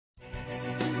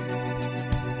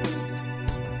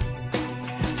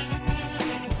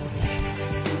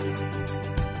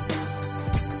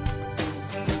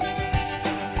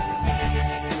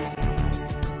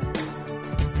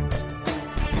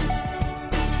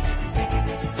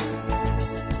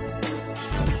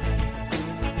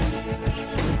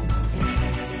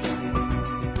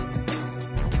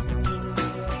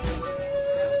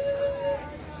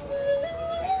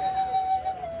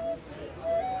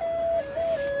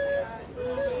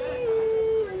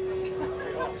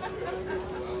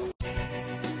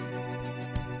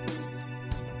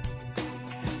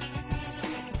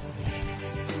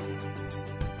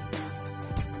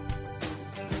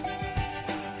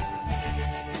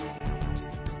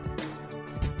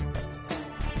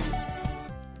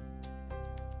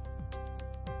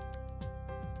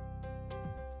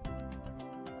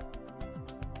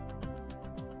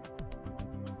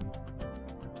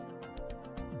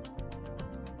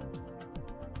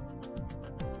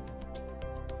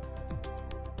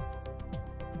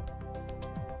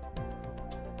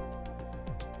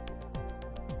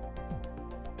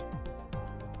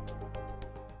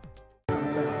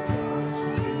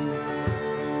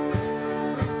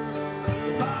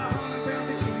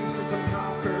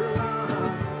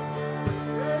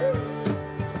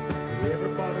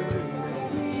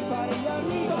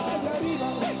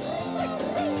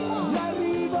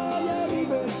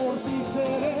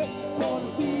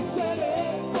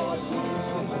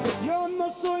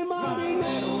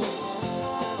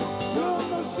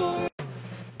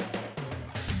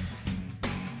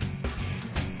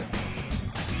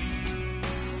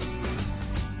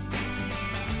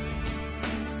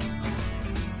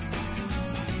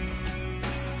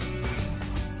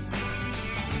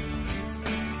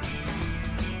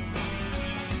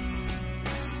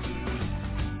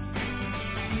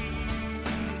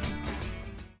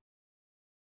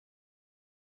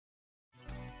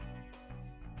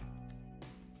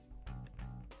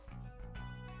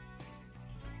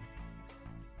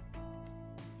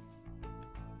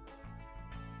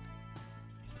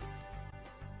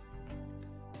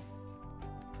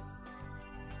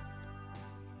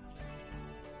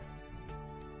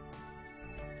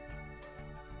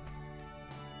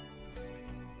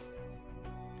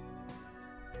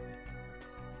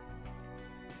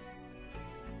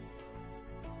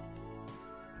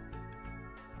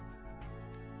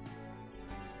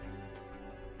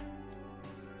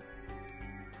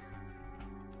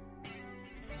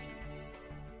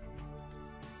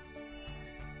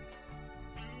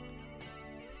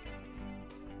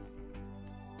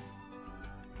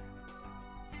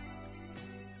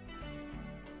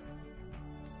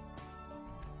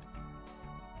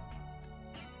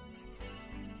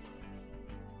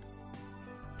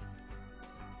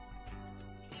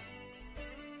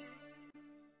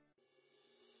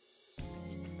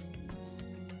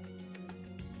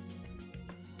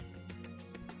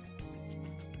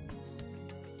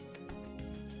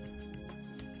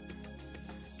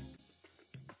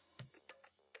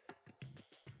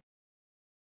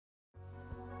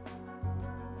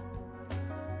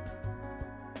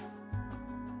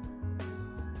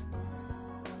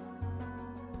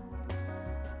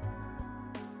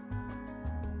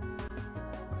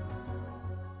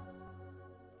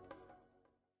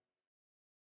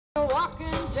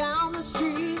walking down the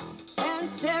street and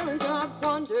staring dark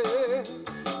wonder,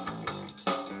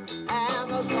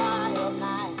 and those wild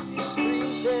night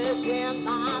breezes in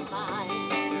my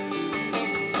mind,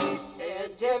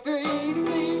 and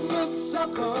everything looks so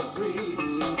complete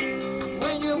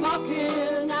when you're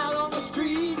walking out on the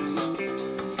street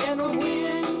and the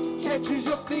wind catches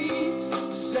your feet,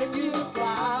 sends you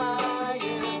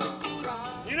flying.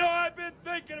 You know, I've been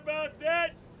thinking about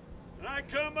that, and I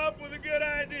come up with a good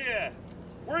idea.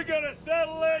 We're gonna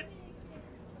settle it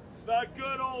the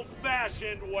good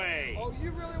old-fashioned way. Oh,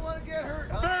 you really want to get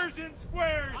hurt, huh? Fairs and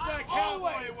squares, the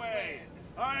cowboy way.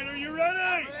 All right, are you ready?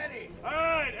 I'm ready. All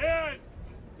right, and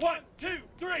 1, 2,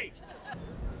 3.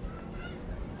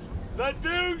 The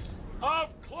deuce of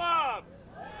clubs.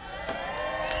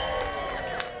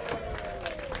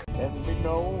 Can be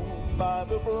known by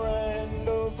the brand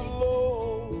of the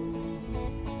Lord.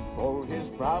 For his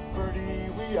property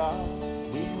we are,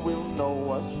 he will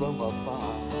know us from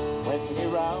afar. When he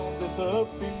rounds us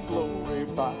up in glory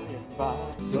by and by.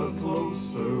 The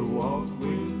closer walk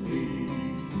with thee.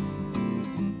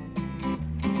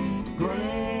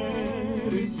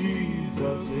 Granted,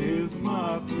 Jesus is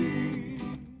my plea.